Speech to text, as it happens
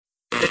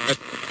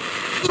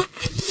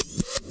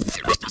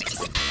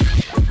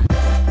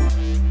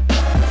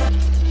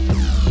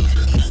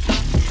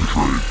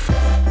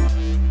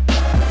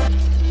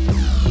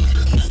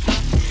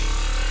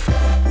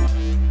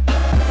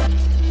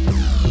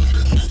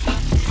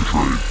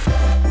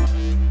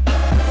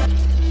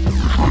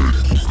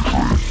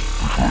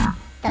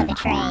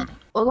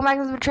Welcome back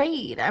to The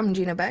Betrayed. I'm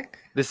Gina Beck.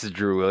 This is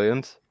Drew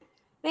Williams.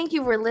 Thank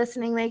you for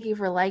listening. Thank you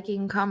for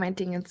liking,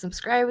 commenting, and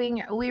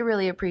subscribing. We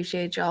really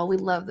appreciate y'all. We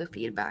love the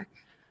feedback.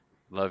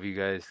 Love you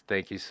guys.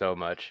 Thank you so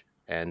much.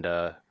 And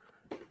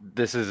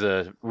this is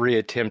a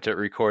reattempt at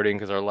recording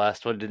because our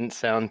last one didn't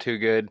sound too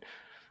good.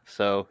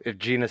 So if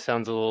Gina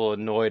sounds a little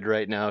annoyed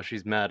right now,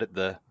 she's mad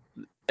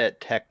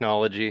at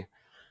technology.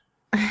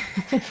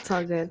 It's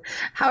all good.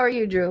 How are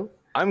you, Drew?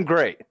 I'm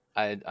great.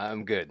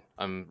 I'm good.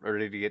 I'm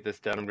ready to get this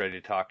done. I'm ready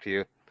to talk to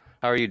you.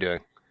 How are you doing?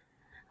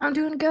 I'm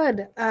doing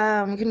good.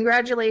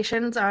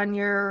 Congratulations on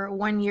your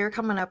 1 year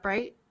coming up,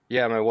 right?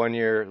 Yeah, my 1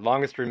 year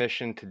longest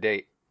remission to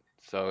date.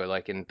 So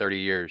like in 30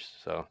 years.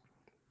 So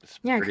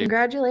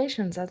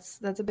congratulations.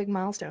 That's a big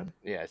milestone.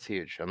 Yeah, it's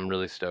huge. I'm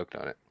really stoked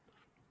on it.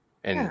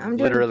 And yeah,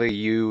 literally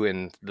you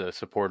and the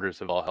supporters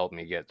have all helped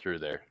me get through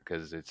there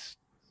because it's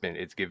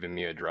given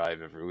me a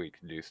drive every week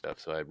to do stuff.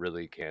 So I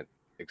really can't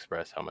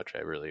express how much I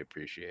really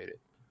appreciate it.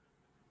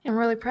 I'm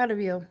really proud of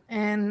you.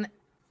 And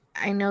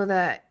I know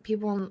that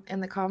people in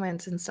the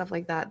comments and stuff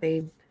like that,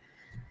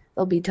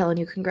 they'll be telling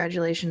you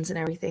congratulations and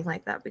everything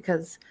like that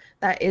because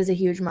that is a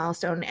huge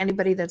milestone.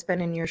 Anybody that's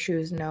been in your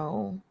shoes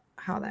know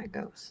how that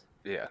goes.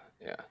 Yeah.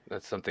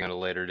 That's something on a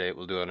later date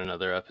we'll do on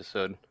another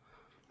episode.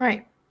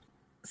 Right.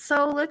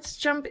 So let's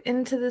jump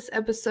into this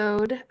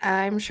episode.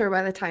 I'm sure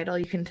by the title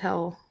you can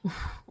tell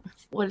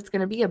what it's going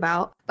to be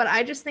about. But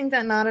I just think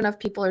that not enough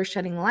people are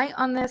shedding light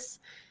on this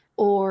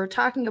or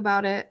talking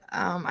about it.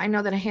 I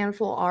know that a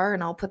handful are,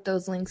 and I'll put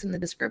those links in the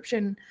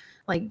description,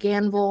 like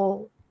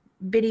Ganville,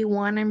 Biddy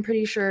One, I'm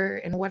pretty sure,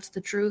 and What's the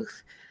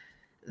Truth.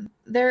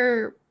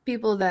 They're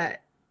people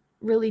that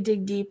really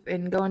dig deep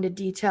and go into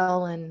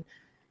detail and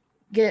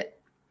get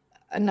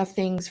enough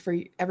things for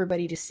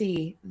everybody to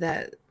see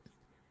that,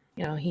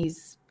 you know,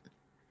 he's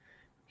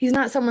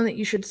not someone that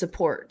you should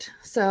support.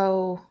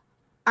 So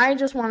I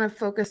just want to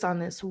focus on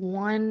this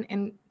one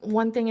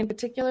thing in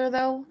particular,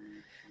 though.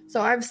 So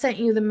I've sent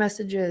you the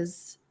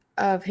messages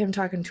of him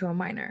talking to a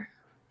minor.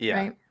 Yeah.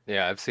 Right?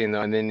 Yeah, I've seen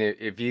them. And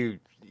then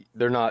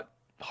they're not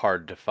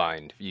hard to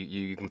find.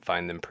 You can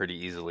find them pretty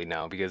easily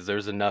now because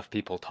there's enough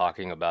people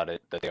talking about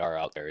it that they are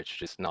out there. It's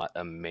just not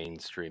a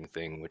mainstream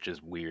thing, which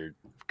is weird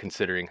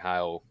considering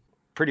how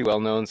pretty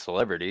well-known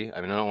celebrity. I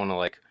mean, I don't want to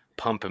like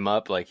pump him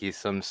up like he's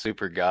some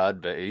super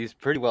god, but he's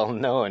pretty well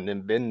known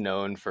and been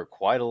known for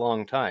quite a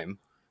long time.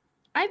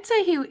 I'd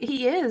say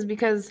he is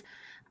because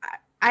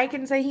I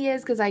can say he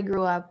is because I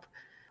grew up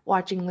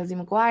watching Lizzie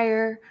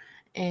McGuire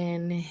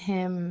and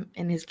him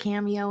and his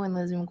cameo in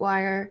Lizzie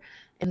McGuire,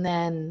 and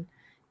then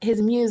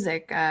his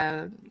music.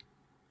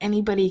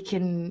 Anybody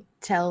can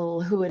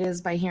tell who it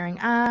is by hearing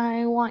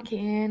 "I Want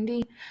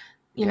Candy."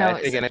 I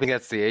think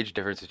that's the age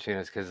difference between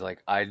us because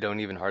like I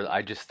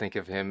just think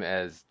of him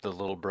as the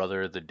little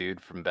brother of the dude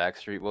from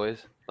Backstreet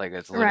Boys. Like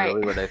that's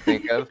literally what I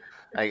think of.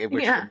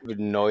 Which would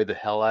annoy the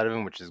hell out of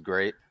him, which is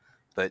great,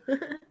 but.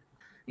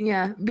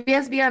 Yeah,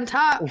 BSB on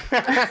top.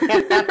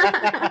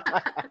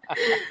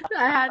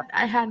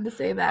 I had to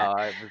say that. Oh,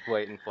 I was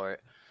waiting for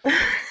it.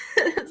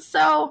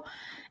 So,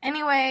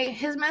 anyway,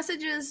 his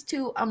messages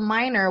to a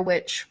minor,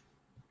 which,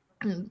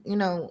 you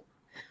know,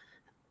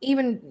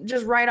 even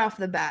just right off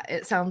the bat,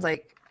 it sounds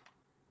like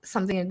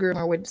something a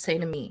groomer would say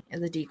to me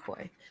as a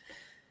decoy.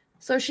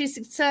 So she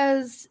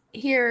says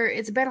here,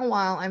 "It's been a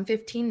while. I'm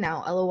 15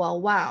 now.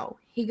 LOL. Wow."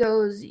 He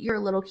goes, "You're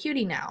a little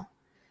cutie now."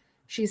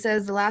 She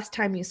says, "The last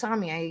time you saw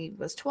me, I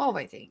was 12,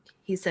 I think."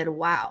 He said,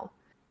 "Wow."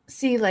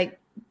 See, like,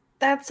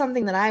 that's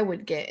something that I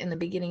would get in the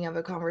beginning of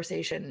a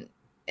conversation.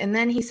 And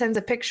then he sends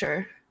a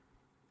picture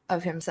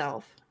of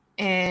himself.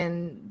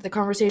 And the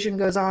conversation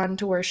goes on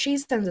to where she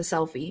sends a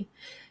selfie.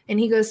 And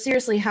he goes,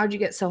 "Seriously, how'd you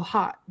get so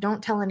hot?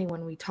 Don't tell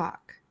anyone we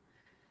talk."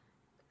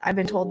 I've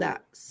been told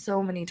that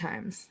so many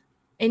times.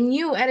 And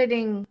you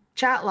editing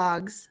chat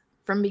logs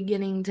from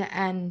beginning to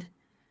end,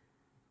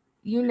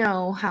 you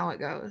know how it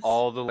goes.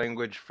 All the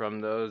language from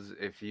those,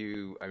 if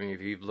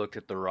you've looked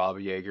at the Rob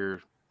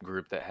Yeager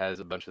group that has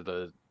a bunch of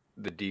the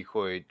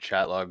decoy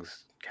chat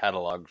logs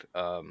cataloged,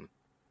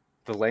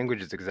 the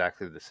language is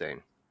exactly the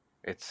same.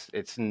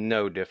 It's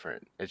no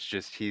different. It's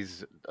just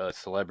he's a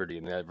celebrity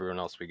and everyone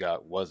else we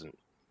got wasn't.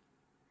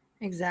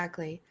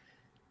 Exactly.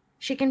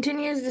 She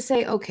continues to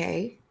say,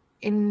 "Okay."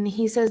 And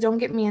he says, "Don't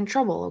get me in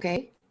trouble,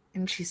 okay?"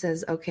 And she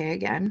says, "Okay,"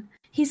 again.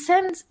 He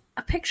sends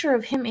a picture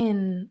of him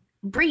in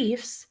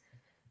briefs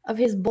of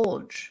his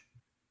bulge.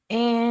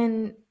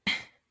 And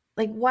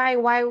like, why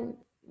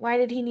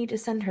did he need to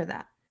send her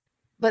that?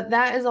 But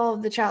that is all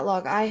of the chat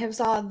log I have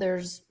saw.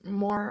 There's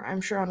more, I'm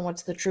sure, on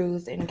What's the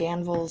Truth and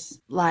Ganville's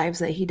lives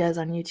that he does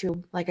on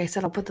YouTube. Like I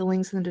said, I'll put the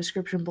links in the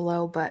description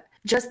below. But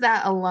just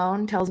that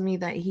alone tells me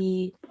that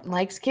he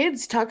likes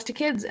kids, talks to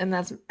kids, and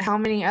that's how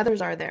many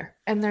others are there.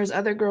 And there's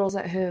other girls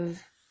that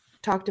have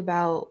talked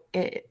about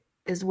it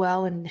as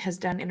well and has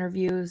done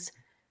interviews.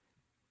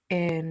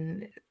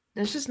 And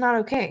it's just not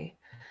okay.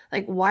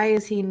 Like, why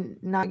is he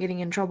not getting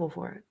in trouble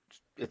for it?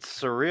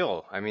 It's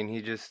surreal. I mean,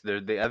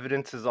 the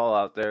evidence is all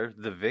out there.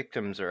 The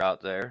victims are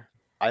out there.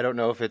 I don't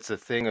know if it's a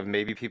thing of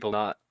maybe people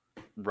not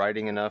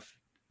writing enough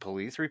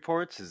police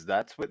reports. Is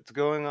that's what's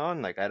going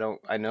on? Like, I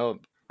know,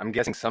 I'm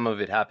guessing some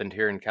of it happened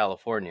here in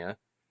California.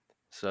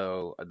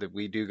 So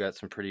we do got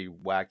some pretty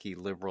wacky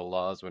liberal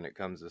laws when it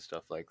comes to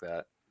stuff like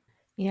that.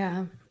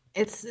 Yeah,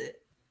 it's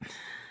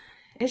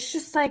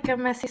just like a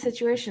messy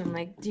situation.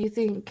 Like, do you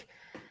think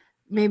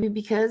maybe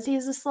because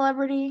he's a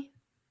celebrity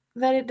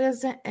that it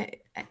doesn't?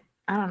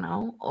 I don't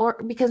know, or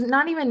because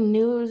not even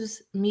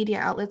news media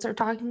outlets are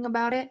talking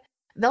about it.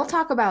 They'll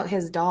talk about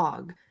his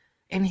dog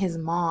and his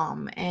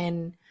mom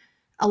and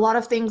a lot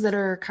of things that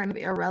are kind of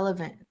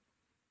irrelevant.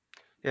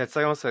 Yeah, it's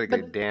like almost like a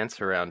But dance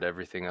around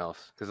everything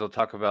else because they'll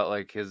talk about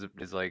like his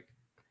like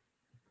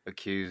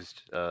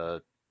accused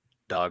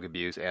dog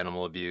abuse,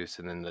 animal abuse,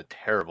 and then the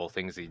terrible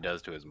things he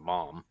does to his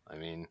mom. I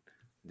mean,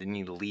 didn't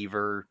he leave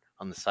her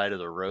on the side of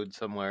the road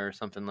somewhere or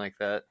something like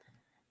that?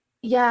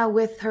 yeah,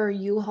 with her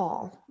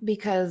U-Haul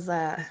because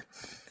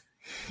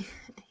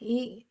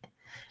he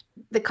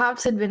the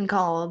cops had been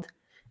called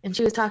and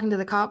she was talking to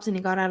the cops and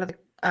he got out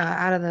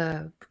of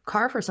the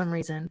car for some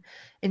reason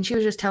and she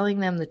was just telling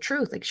them the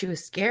truth, like she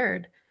was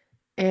scared,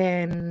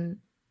 and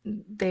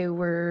they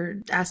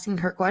were asking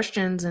her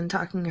questions and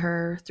talking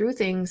her through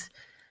things.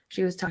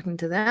 She was talking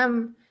to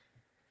them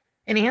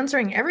and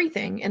answering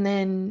everything, and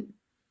then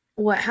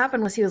what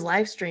happened was he was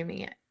live streaming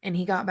it and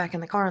he got back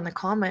in the car and the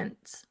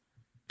comments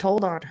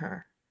told on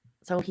her,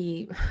 so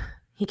he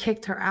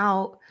kicked her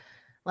out,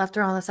 left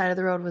her on the side of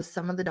the road with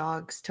some of the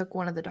dogs, took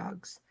one of the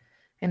dogs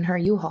in her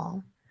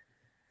U-Haul,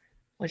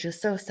 which is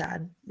so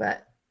sad.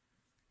 But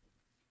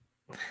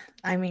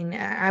I mean,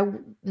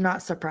 I'm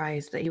not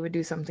surprised that he would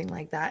do something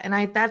like that.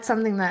 And that's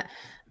something that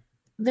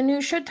the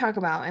news should talk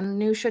about, and the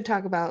news should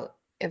talk about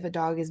if a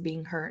dog is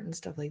being hurt and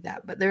stuff like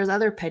that. But there's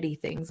other petty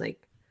things like,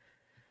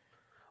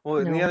 Well,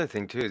 you and the know, other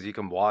thing too is you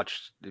can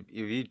watch if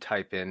you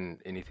type in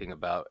anything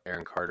about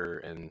Aaron Carter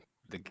and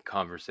the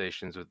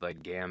conversations with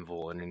like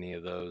Gamble and any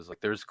of those, like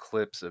there's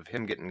clips of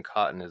him getting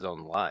caught in his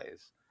own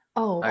lies.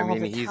 oh, I all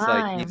mean, the he's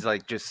time.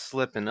 like just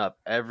slipping up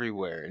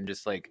everywhere and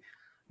just like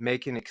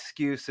making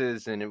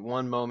excuses. And at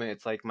one moment,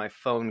 it's like my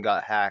phone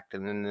got hacked,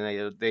 and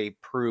then they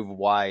prove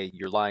why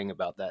you're lying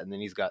about that, and then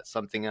he's got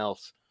something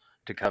else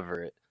to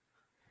cover it.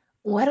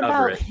 What Cover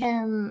about it.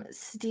 him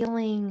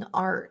stealing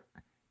art?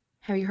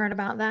 Have you heard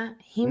about that?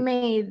 He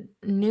made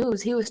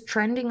news. He was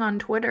trending on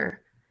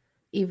Twitter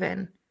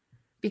even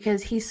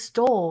because he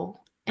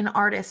stole an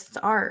artist's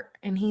art,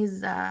 and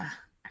he's I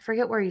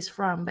forget where he's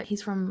from, but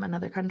he's from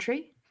another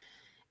country.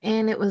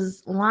 And it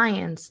was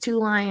lions, two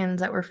lions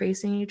that were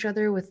facing each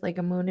other with like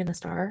a moon and a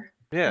star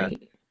Yeah.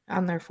 right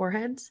on their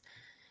foreheads.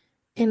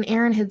 And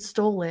Aaron had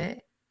stole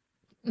it,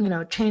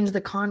 changed the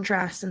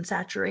contrast and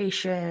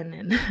saturation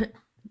and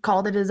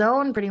called it his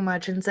own pretty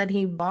much and said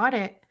he bought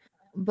it.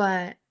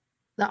 But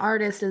the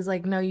artist is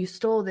like, no, you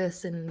stole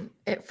this. And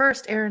at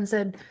first, Aaron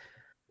said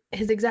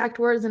his exact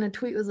words in a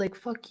tweet was like,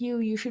 fuck you.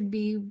 You should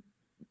be,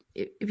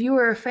 if you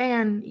were a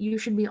fan, you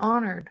should be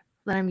honored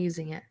that I'm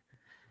using it.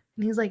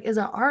 And he's like, as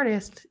an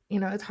artist,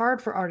 it's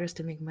hard for artists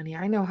to make money.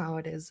 I know how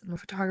it is. I'm a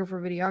photographer,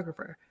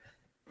 videographer.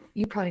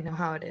 You probably know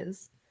how it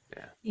is.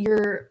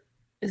 Yeah.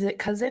 Is it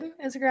cousin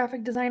is a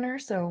graphic designer?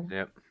 So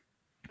Yep.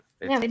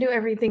 yeah, they do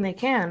everything they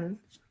can.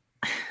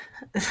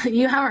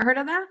 You haven't heard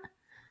of that?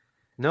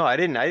 No, I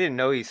didn't. I didn't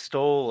know he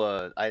stole.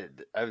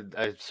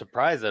 I'm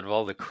surprised out of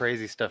all the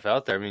crazy stuff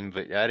out there. I mean,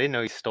 but I didn't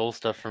know he stole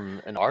stuff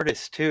from an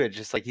artist too. It's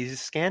just like he's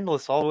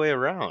scandalous all the way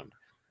around.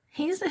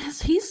 He's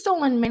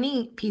stolen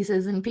many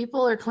pieces, and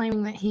people are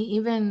claiming that he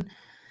even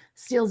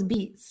steals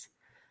beats.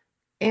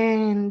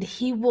 And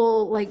he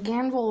will, like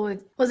Ganville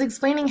was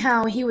explaining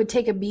how he would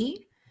take a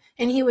beat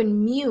and he would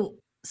mute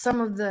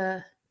some of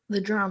the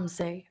drums,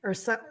 say, or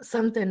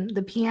something,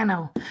 the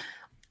piano,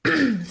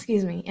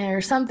 excuse me, or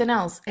something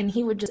else, and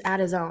he would just add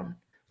his own.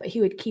 But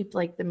he would keep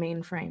like the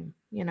main frame,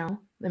 the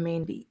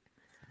main beat.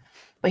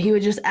 But he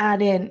would just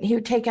he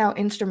would take out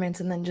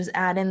instruments and then just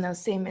add in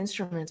those same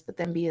instruments, but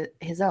then be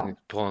his own.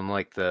 Pulling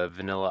like the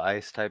Vanilla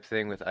Ice type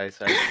thing with Ice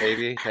Ice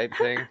Baby type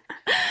thing.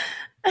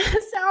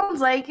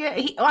 Sounds like it.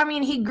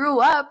 He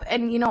grew up,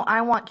 and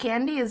I Want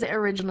Candy is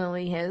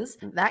originally his.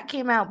 That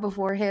came out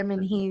before him,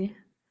 and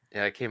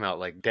yeah, it came out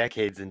like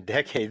decades and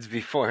decades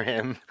before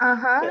him.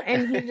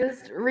 And he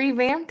just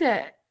revamped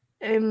it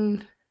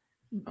and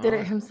did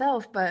it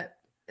himself. But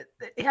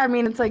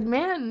it's like,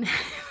 man,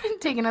 been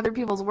taking other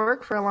people's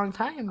work for a long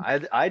time.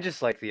 I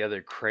just like the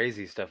other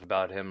crazy stuff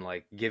about him,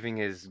 like giving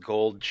his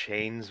gold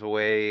chains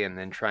away and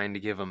then trying to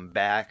give them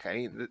back. I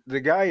mean, the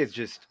guy is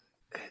just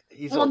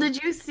He's Well,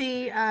 did you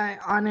see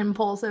on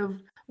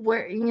Impulsive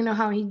where you know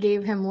how he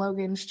gave him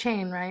Logan's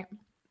chain, right?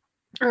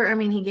 Or I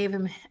mean, he gave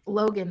him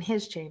Logan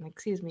his chain.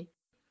 Excuse me.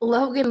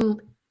 Logan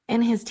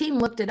and his team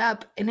looked it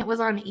up, and it was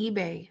on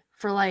eBay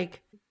for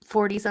like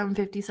 40 some,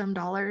 50 some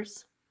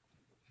dollars.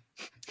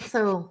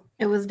 So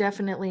it was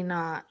definitely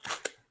not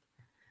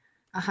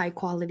a high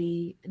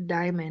quality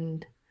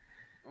diamond.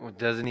 Well,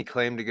 doesn't he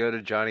claim to go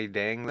to Johnny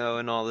Dang though,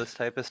 and all this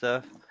type of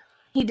stuff?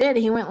 He did.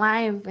 He went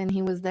live and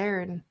he was there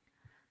and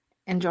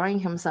enjoying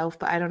himself,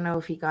 but I don't know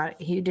if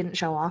he didn't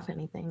show off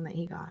anything that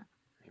he got.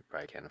 He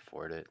probably can't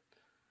afford it.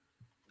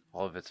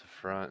 All of it's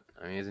a front.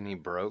 I mean, isn't he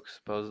broke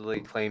supposedly?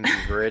 Claims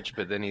he's rich,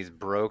 but then he's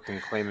broke and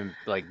claiming,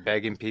 like,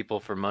 begging people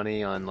for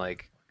money on,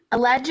 like...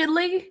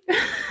 Allegedly?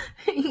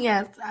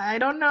 Yes, I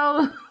don't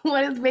know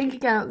what his bank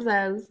account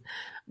says,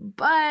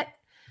 but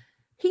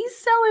he's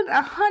selling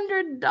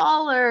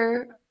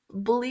 $100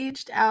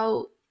 bleached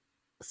out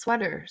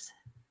sweaters.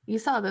 You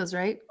saw those,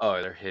 right?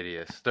 Oh, they're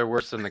hideous. They're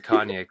worse than the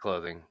Kanye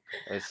clothing.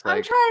 It's like...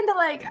 I'm trying to,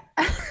 like...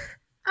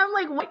 I'm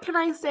like, what can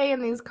I say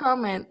in these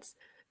comments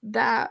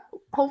that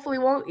hopefully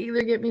won't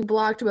either get me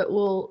blocked, but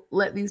will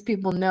let these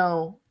people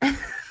know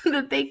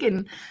that they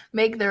can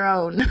make their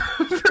own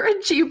for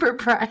a cheaper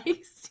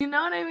price. You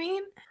know what I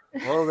mean?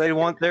 Well, they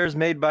want theirs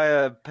made by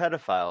a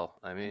pedophile.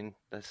 I mean,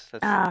 that's...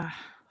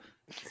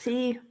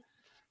 See,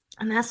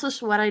 and that's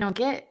just what I don't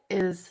get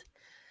is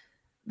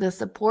the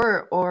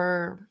support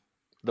or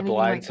the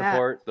blind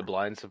support. The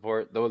blind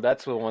support. Though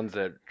that's the ones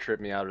that trip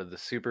me out, are the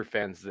super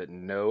fans that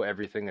know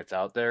everything that's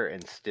out there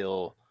and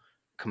still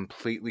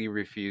completely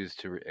refuse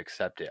to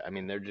accept it. I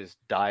mean, they're just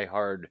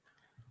diehard,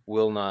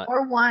 will not.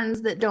 Or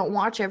ones that don't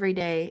watch every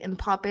day and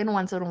pop in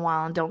once in a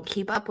while and don't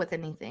keep up with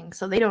anything,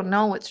 so they don't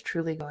know what's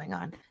truly going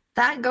on.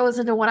 That goes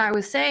into what I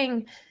was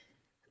saying.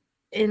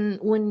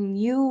 When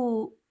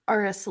you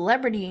are a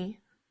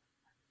celebrity,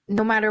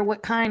 no matter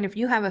what kind, if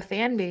you have a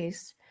fan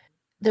base,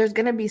 there's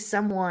going to be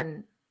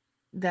someone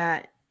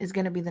that is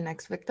going to be the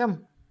next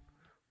victim.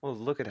 Well,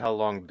 look at how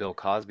long Bill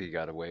Cosby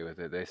got away with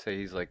it. They say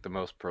he's like the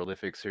most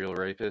prolific serial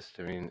rapist.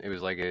 I mean, it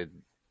was like a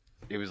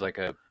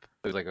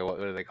what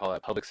do they call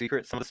that? Public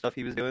secret. Some of the stuff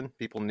he was doing,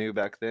 people knew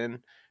back then.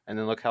 And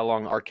then look how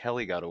long R.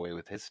 Kelly got away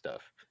with his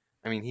stuff.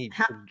 I mean,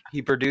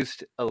 he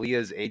produced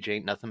Aaliyah's "Age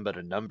Ain't Nothing But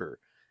a Number,"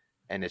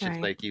 and it's just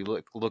Right. like you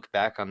look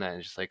back on that and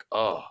it's just like,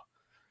 oh,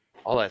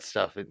 all that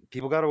stuff. And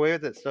people got away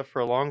with that stuff for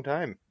a long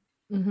time.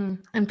 Mm-hmm.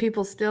 And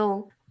people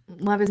still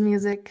love his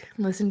music,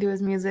 listen to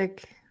his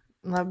music.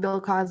 Love Bill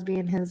Cosby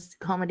and his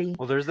comedy.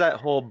 Well, there's that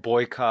whole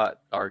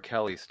boycott R.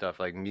 Kelly stuff,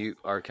 like mute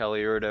R.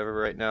 Kelly or whatever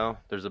right now.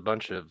 There's a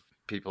bunch of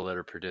people that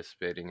are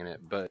participating in it,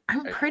 but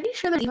I'm pretty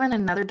sure there's even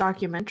another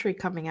documentary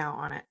coming out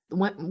on it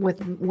with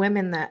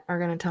women that are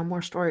going to tell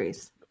more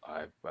stories.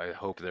 I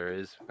hope there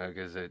is,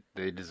 because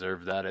they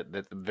deserve that at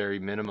the very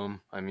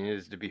minimum. I mean, it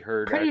is to be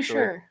heard. Pretty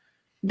sure.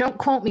 Don't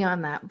quote me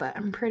on that, but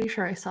I'm pretty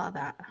sure I saw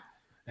that.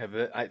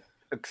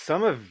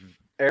 Some of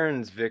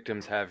Aaron's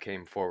victims have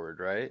came forward,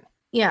 right?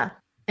 Yeah.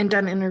 And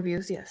done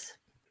interviews, yes.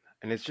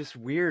 And it's just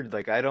weird.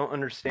 Like, I don't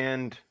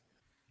understand.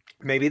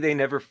 Maybe they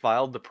never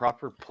filed the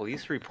proper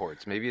police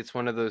reports. Maybe it's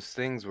one of those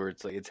things where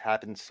it's like it's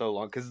happened so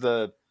long. Because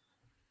the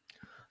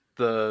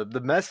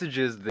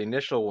messages, the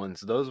initial ones,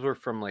 those were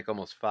from like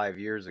almost 5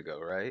 years ago,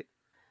 right?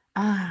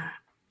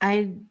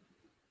 I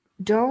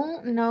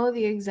don't know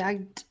the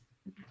exact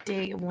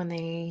date when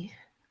they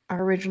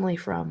are originally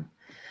from,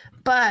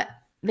 but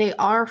they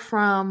are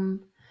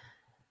from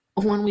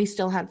when we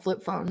still had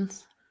flip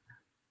phones.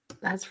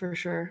 That's for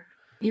sure.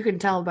 You can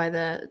tell by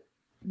the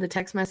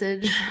text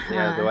message.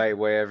 Yeah, the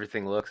way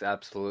everything looks,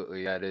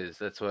 absolutely. Yeah, it is.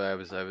 That's what I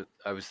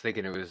was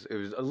thinking. It was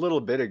a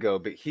little bit ago,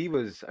 but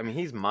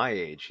he's my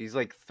age. He's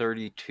like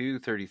 32,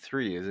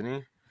 33, isn't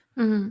he?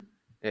 Mm-hmm.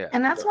 Yeah.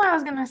 And that's why I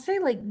was gonna say,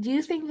 like, do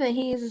you think that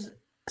he's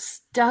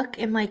stuck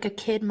in like a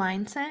kid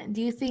mindset?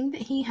 Do you think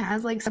that he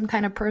has like some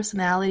kind of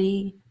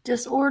personality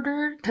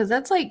disorder? Because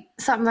that's like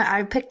something that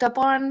I picked up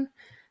on,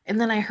 and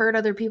then I heard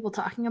other people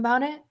talking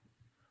about it.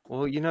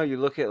 Well, you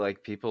look at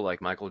like people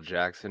like Michael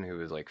Jackson, who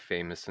was like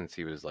famous since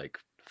he was like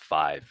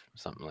 5,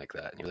 something like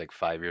that. He was like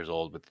 5 years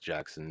old with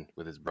Jackson,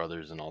 with his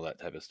brothers and all that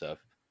type of stuff.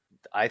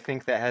 I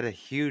think that had a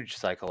huge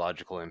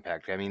psychological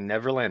impact. I mean,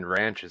 Neverland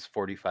Ranch is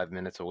 45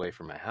 minutes away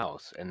from my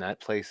house, and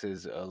that place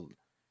is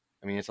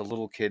it's a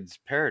little kid's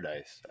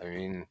paradise. I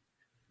mean,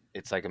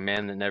 it's like a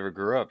man that never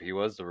grew up. He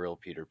was the real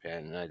Peter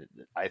Pan. And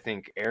I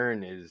think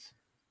Aaron is,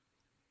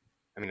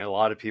 a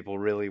lot of people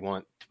really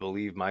want to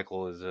believe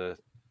Michael is a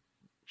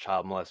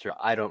child molester.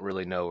 I don't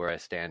really know where I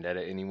stand at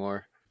it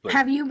anymore. But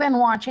have you been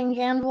watching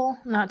Ganville?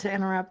 Not to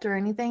interrupt or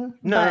anything.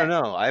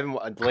 No.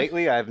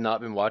 Lately I have not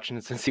been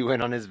watching since he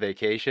went on his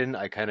vacation.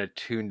 I kind of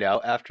tuned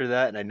out after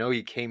that, and I know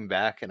he came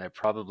back, and I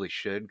probably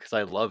should because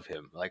I love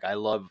him. Like, I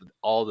love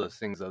all those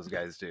things those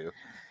guys do.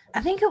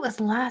 I think it was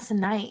last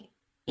night.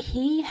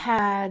 He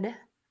had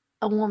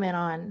a woman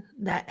on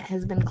that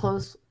has been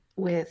close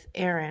with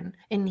Aaron,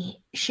 and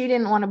she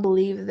didn't want to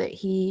believe that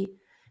he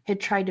had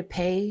tried to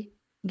pay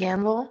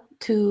Ganville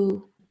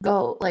to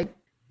go, like,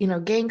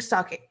 gang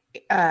stalk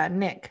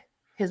Nick,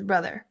 his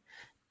brother.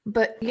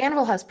 But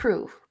Ganville has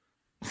proof.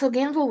 So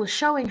Ganville was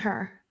showing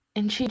her,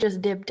 and she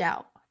just dipped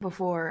out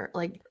before,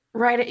 like,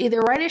 either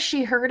right as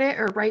she heard it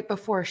or right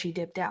before she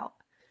dipped out,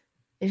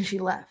 and she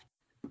left.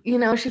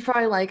 She's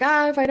probably like,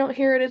 if I don't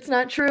hear it, it's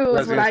not true, I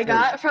is was what gonna I say,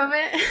 got from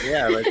it.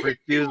 yeah, like She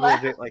refusal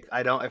left. to like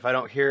I don't if I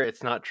don't hear it,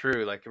 it's not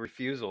true. Like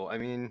refusal. I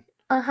mean,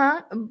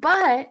 Uh-huh.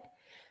 But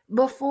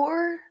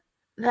before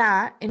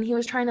that, and he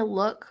was trying to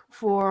look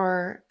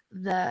for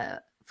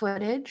the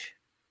footage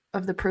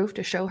of the proof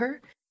to show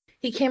her,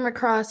 he came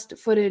across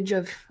footage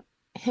of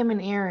him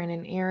and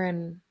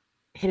Aaron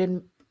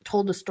had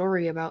told a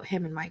story about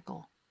him and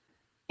Michael.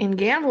 In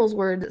Gandalf's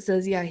word, it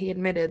says, yeah, he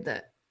admitted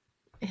that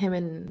him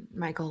and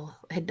Michael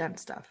had done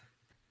stuff.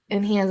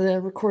 And he has a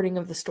recording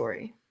of the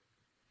story.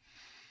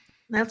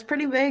 That's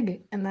pretty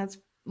big. And that's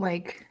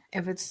like,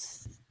 if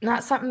it's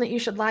not something that you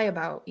should lie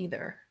about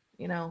either.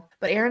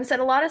 But Aaron said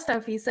a lot of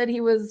stuff. He said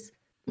he was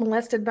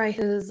molested by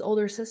his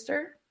older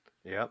sister,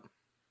 yep.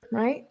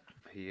 right?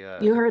 He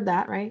You heard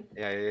that, right?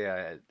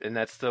 yeah. And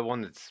that's the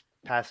one that's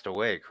passed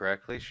away,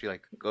 correctly? She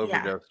like Yeah.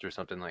 overdosed or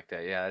something like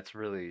that. Yeah, it's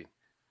really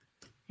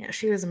Yeah,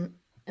 she was an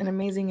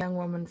amazing young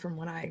woman from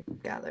what I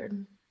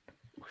gathered.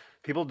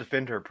 people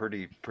defend her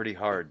pretty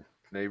hard.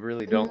 They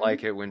really don't Mm-hmm.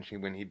 like it when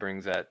he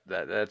brings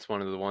that's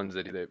one of the ones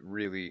that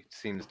really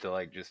seems to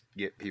like just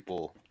get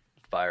people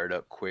fired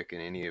up quick in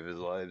any of his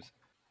lives.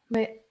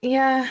 But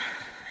yeah,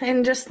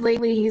 and just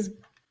lately he's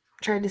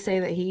tried to say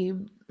that he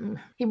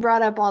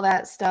brought up all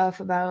that stuff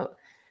about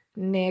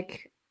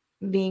Nick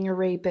being a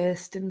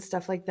rapist and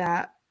stuff like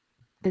that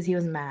because he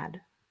was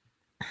mad.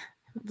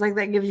 It's like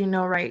that gives you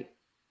no right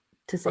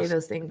to Oh, say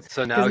those things.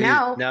 so Because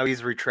now now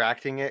he's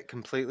retracting it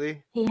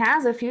completely. he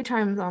has a few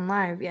times on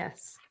live,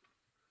 yes.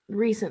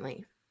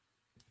 Recently,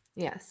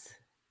 yes.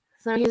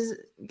 So I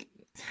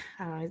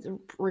don't know, he's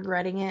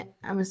regretting it,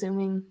 I'm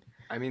assuming.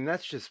 I mean,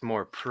 that's just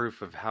more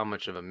proof of how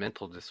much of a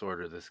mental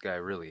disorder this guy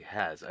really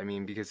has. I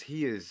mean, because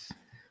he is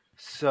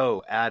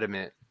so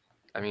adamant.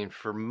 I mean,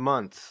 for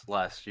months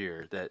last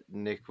year that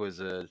Nick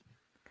was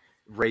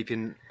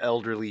raping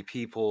elderly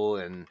people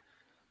and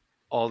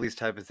all these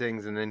type of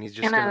things, and then he's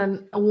just And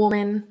gonna. a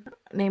woman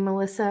named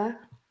Melissa,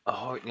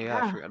 Oh yeah,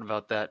 I yeah, forgot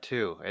about that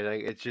too. And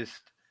it's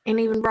just and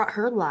even brought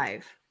her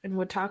live and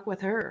would talk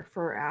with her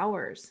for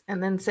hours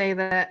and then say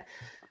that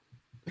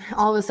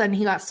all of a sudden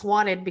he got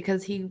swatted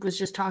because he was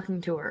just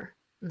talking to her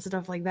and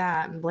stuff like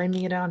that and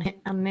blaming it on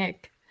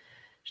Nick.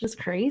 It's just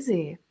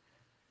crazy.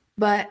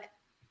 But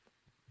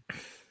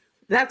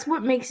that's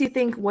what makes you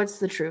think, what's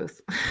the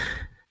truth?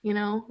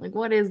 Like,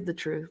 what is the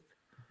truth?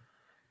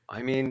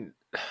 I mean,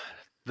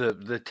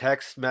 the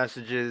text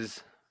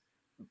messages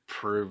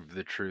prove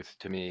the truth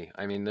to me.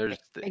 I mean, like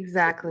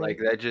Exactly.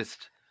 that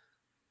just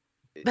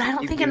But I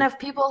don't think you enough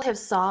people have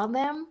saw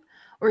them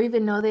or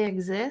even know they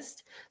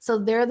exist. So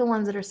they're the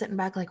ones that are sitting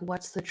back like,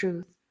 what's the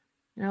truth?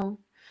 You know?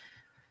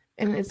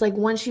 And it's like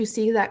once you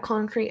see that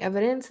concrete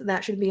evidence,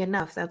 that should be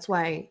enough. That's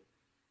why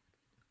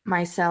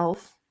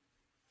myself,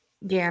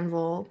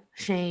 Danville,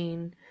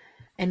 Shane,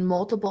 and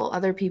multiple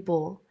other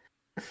people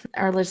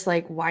are just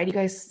like, why do you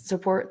guys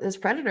support this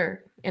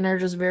predator? And are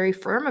just very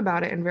firm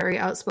about it and very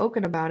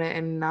outspoken about it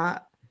and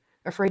not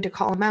afraid to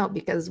call him out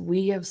because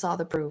we have saw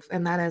the proof.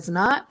 And that is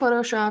not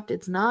photoshopped.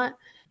 It's not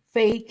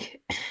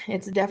fake.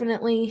 It's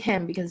definitely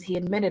him because he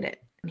admitted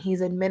it. And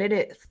he's admitted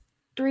it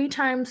 3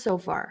 times so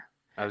far.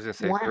 I was gonna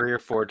say One, 3 or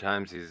 4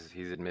 times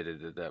he's admitted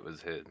that that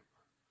was his.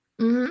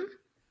 mm-hmm,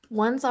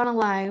 once on a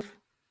live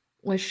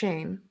with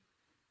Shane.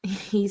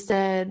 He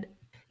said,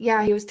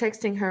 yeah, he was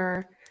texting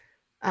her.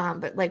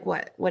 But like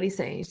what he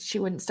say? She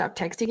wouldn't stop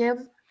texting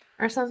him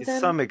or It's something.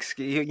 some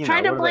excuse,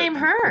 Trying to what about blame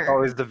it's her.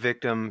 always the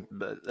victim,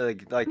 but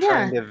like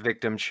trying Yeah, to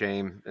victim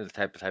shame is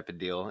type of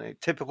deal.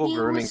 Typical he was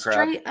grooming crap.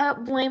 straight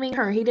up blaming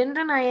her. He didn't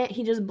deny it.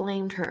 He just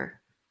blamed her.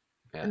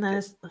 Yeah, And that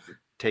is,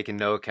 taking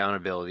no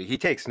accountability. He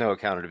takes no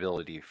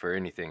accountability for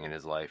anything in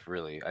his life,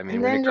 really. I mean,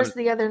 and when it then comes, just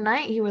the other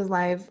night he was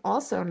live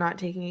also not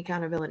taking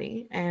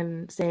accountability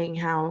and saying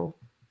how,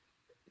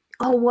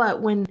 oh,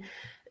 what, when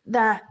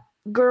that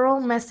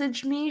girl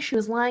messaged me, she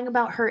was lying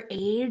about her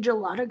age. A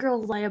lot of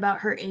girls lie about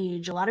her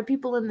age. A lot of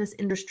people in this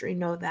industry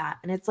know that.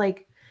 And it's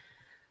like,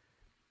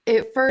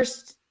 at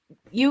first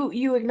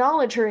you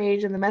acknowledge her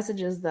age in the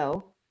messages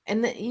though,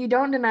 and you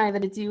don't deny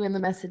that it's you in the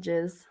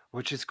messages.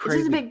 which is It's just a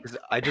crazy big, because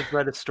I just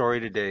read a story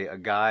today. A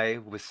guy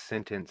was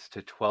sentenced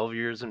to 12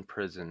 years in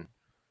prison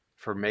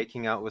for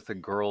making out with a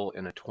girl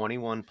in a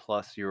 21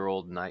 plus year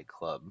old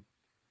nightclub,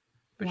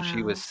 but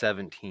she was wow.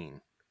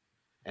 17.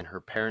 And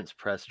her parents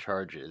pressed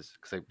charges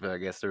because I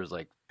guess there was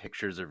like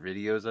pictures or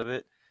videos of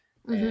it,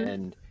 Mm-hmm.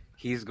 and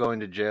he's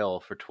going to jail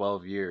for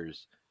 12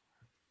 years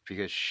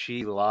because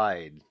she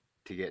lied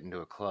to get into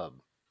a club.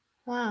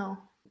 Wow.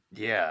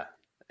 Yeah,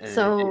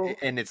 So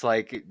and it's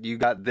like you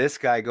got this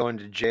guy going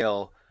to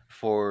jail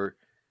for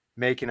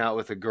making out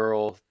with a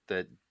girl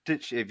that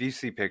if you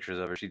see pictures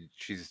of her,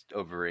 she's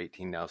over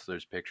 18 now, so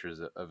there's pictures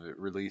of it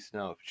released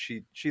now.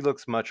 She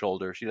looks much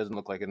older. She doesn't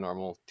look like a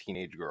normal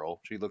teenage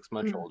girl. She looks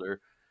much mm, older,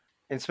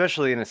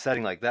 especially in a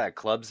setting like that,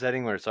 club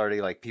setting where it's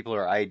already like people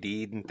are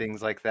ID'd and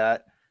things like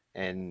that.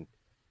 And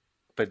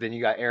But then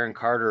you got Aaron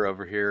Carter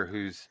over here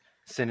who's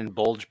sending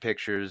bulge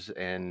pictures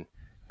and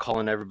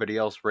calling everybody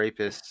else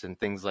rapists and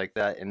things like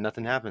that, and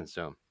nothing happens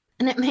to him.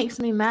 And it makes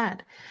me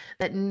mad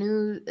that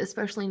news,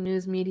 especially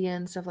news media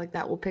and stuff like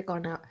that, will pick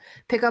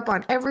up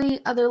on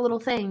every other little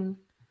thing.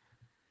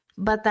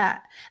 But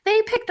that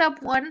they picked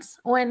up once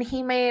when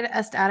he made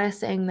a status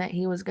saying that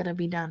he was going to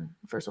be done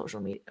with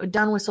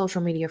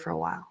social media for a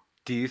while.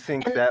 Do you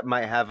think that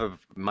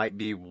might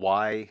be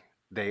why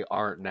they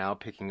aren't now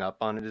picking up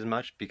on it as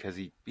much, because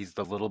he's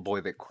the little boy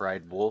that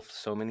cried wolf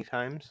so many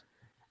times?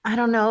 I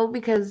don't know,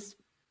 because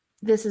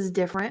this is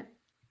different.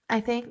 I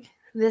think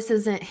this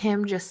isn't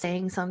him just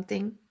saying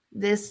something.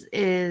 This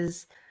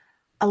is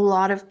a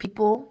lot of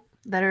people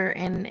that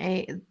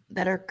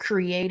are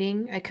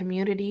creating a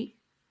community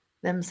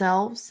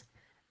themselves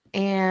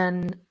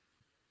and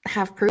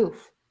have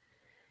proof.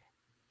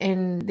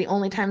 And the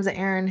only times that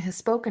Aaron has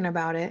spoken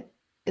about it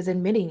is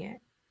admitting it,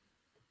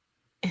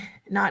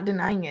 not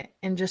denying it,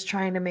 and just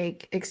trying to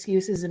make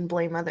excuses and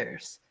blame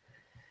others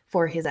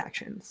for his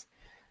actions.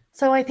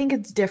 So I think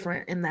it's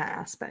different in that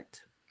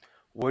aspect.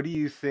 What do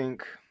you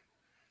think?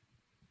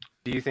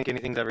 Do you think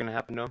anything's ever going to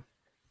happen to him?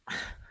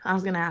 I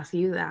was going to ask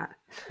you that.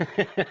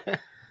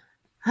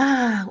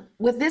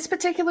 With this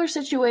particular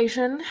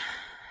situation,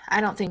 I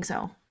don't think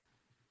so,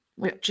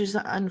 which is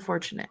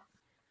unfortunate.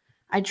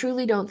 I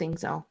truly don't think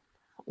so.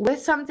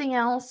 With something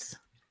else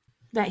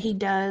that he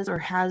does or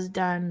has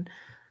done,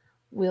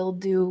 will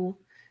do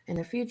in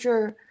the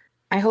future,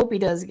 I hope he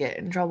does get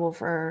in trouble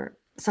for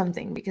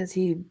something, because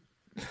he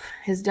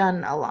has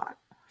done a lot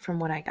from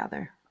what I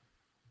gather.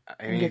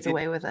 I mean, gets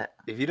away with it.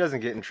 If he doesn't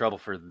get in trouble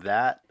for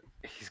that,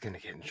 he's going to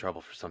get in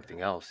trouble for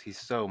something else. He's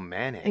so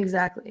manic.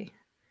 Exactly.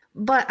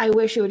 But I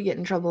wish he would get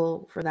in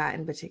trouble for that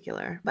in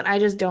particular. But I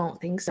just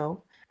don't think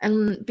so.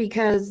 And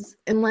because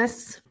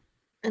unless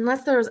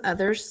there's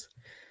others,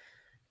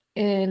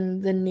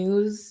 and the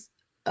news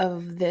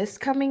of this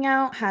coming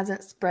out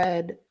hasn't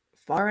spread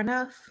far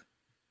enough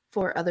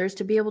for others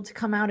to be able to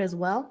come out as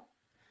well,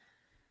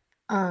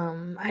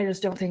 I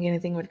just don't think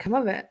anything would come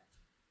of it.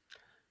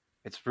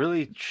 It's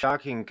really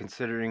shocking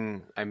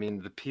considering, I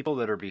mean, the people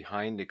that are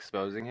behind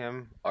exposing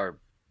him are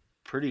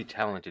pretty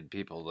talented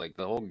people. Like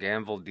the whole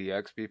Gamble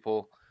DX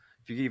people,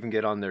 if you even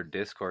get on their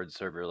Discord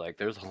server, like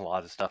there's a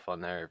lot of stuff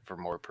on there for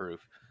more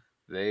proof.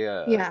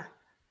 There's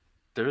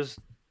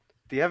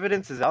the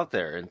evidence is out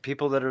there, and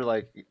people that are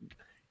like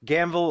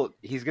Gamble,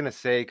 he's gonna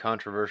say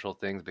controversial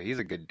things, but he's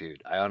a good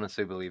dude. I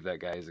honestly believe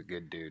that guy is a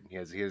good dude. He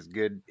has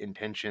good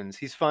intentions.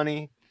 He's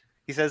funny.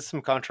 He says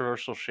some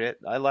controversial shit.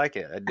 I like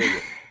it. I dig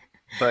it.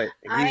 But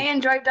I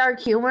enjoy dark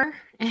humor,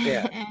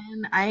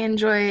 and I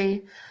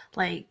enjoy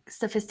like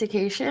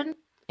sophistication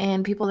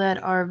and people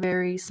that are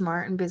very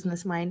smart and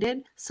business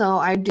minded. So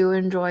I do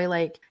enjoy,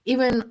 like,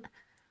 even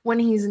when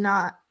he's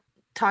not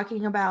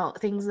talking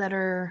about things that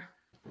are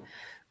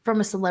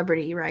from a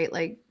celebrity, right?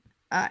 Like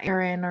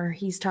Aaron, or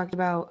he's talked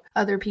about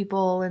other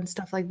people and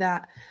stuff like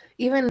that.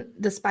 Even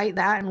despite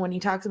that, and when he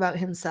talks about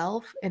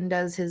himself and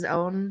does his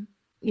own,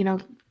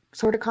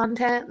 sort of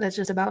content that's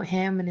just about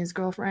him and his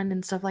girlfriend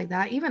and stuff like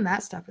that, even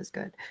that stuff is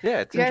good.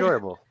 Yeah, it's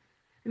enjoyable.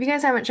 If you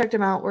guys haven't checked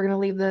him out, we're going to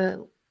leave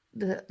the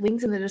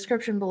links in the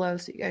description below,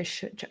 so you guys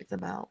should check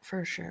them out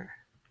for sure.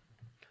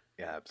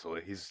 Yeah,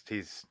 absolutely.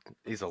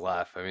 He's a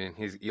laugh. I mean,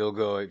 you'll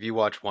go, if you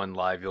watch one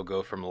live, you'll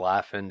go from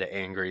laughing to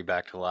angry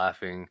back to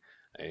laughing.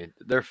 I mean,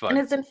 they're fun. And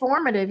it's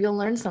informative. You'll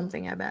learn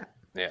something, I bet.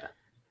 Yeah,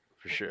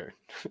 for sure.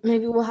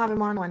 Maybe we'll have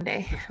him on one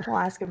day. We'll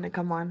ask him to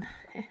come on.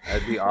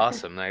 That'd be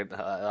awesome.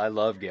 I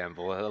love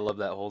Gamble. I love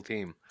that whole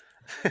team.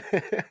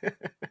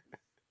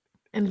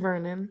 And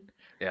Vernon.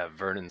 Yeah,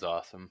 Vernon's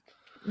awesome.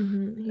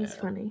 Mm-hmm. He's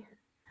funny.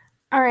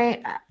 All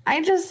right.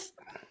 I just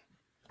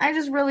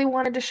really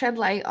wanted to shed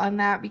light on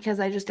that, because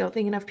I just don't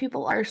think enough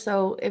people are.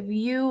 So if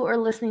you are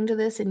listening to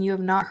this and you have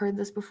not heard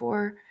this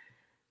before,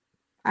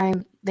 I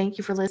thank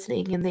you for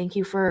listening, and thank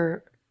you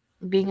for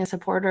being a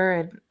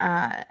supporter,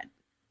 and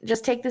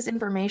just take this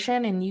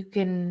information and you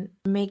can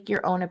make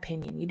your own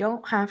opinion. You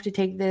don't have to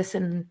take this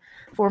and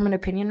form an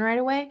opinion right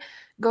away.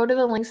 Go to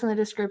the links in the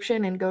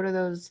description and go to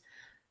those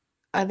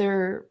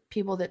other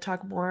people that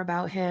talk more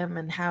about him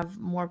and have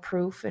more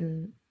proof.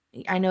 And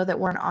I know that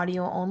we're an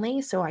audio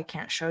only, so I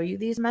can't show you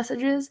these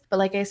messages. But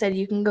like I said,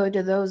 you can go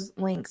to those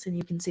links and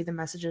you can see the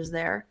messages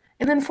there.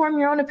 And then form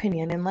your own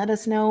opinion and let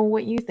us know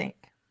what you think,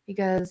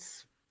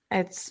 because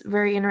it's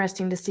very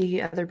interesting to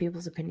see other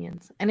people's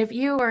opinions. And if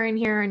you are in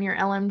here and you're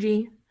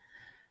LMG,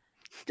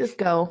 just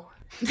go.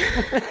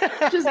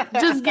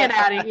 just get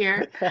out of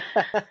here.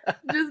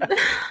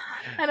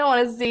 I don't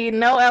want to see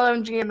no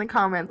LMG in the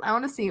comments. I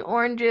want to see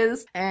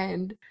oranges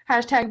and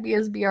hashtag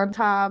BSB on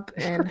top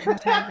and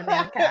hashtag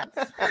banana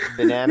cats.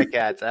 Banana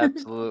cats,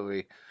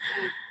 absolutely.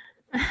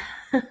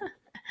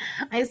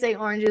 I say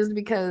oranges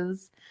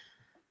because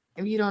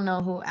if you don't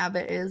know who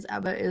Abbott is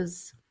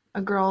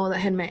a girl that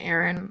had met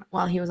Aaron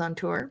while he was on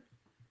tour,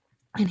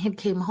 and had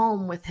came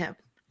home with him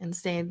and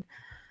stayed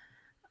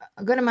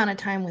a good amount of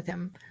time with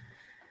him.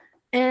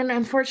 And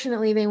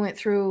unfortunately, they went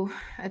through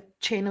a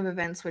chain of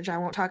events, which I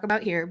won't talk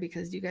about here,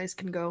 because you guys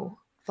can go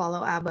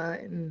follow ABBA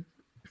and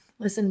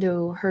listen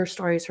to her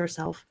stories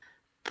herself.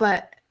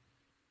 But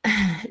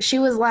she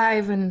was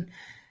live and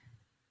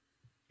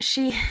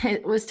she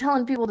was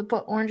telling people to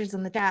put oranges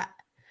in the chat.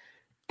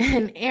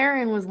 And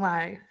Aaron was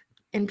live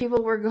and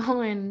people were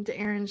going to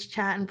Aaron's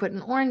chat and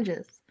putting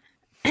oranges.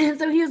 And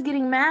so he was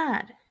getting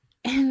mad.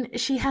 And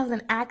she has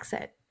an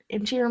accent.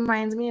 And she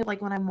reminds me of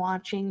like when I'm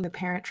watching The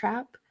Parent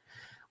Trap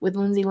with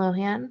Lindsay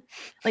Lohan.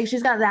 Like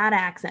she's got that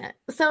accent.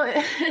 So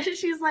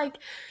she's like,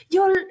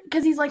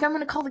 because he's like, I'm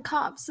going to call the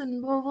cops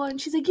and blah, blah. And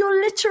she's like, you're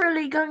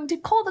literally going to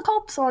call the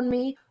cops on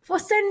me for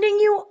sending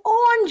you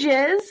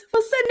oranges,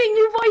 for sending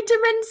you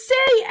vitamin C,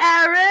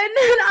 Aaron.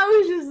 And I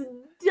was just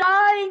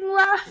dying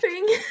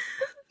laughing.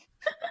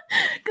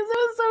 Because it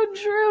was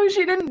so true.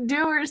 She didn't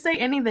do or say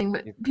anything,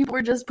 but people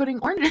were just putting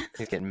oranges.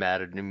 He's getting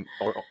mad at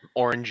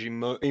orange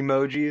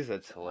emojis.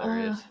 That's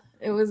hilarious.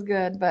 It was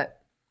good,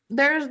 but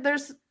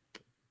there's,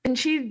 and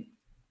she,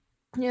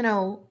 you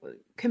know,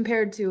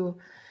 compared to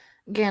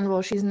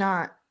Ganville, she's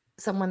not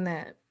someone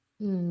that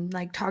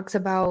like talks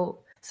about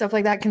stuff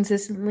like that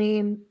consistently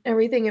and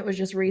everything. It was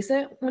just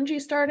recent when she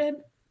started.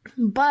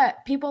 But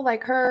people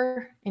like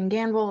her and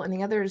Ganville and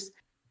the others,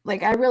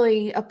 like, I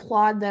really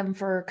applaud them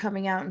for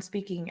coming out and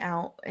speaking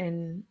out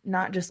and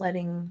not just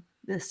letting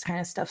this kind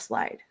of stuff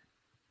slide.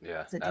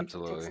 Yeah,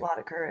 absolutely. It takes a lot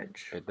of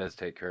courage. It does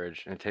take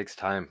courage, and it takes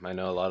time. I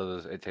know a lot of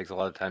those. It takes a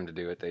lot of time to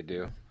do what they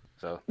do.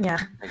 So yeah,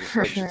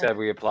 like you said,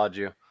 we applaud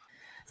you.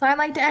 So I'd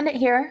like to end it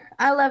here.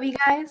 I love you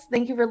guys.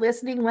 Thank you for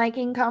listening,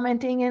 liking,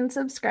 commenting, and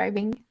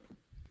subscribing.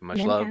 Much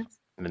love.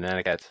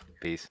 Banana Cats.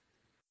 Peace.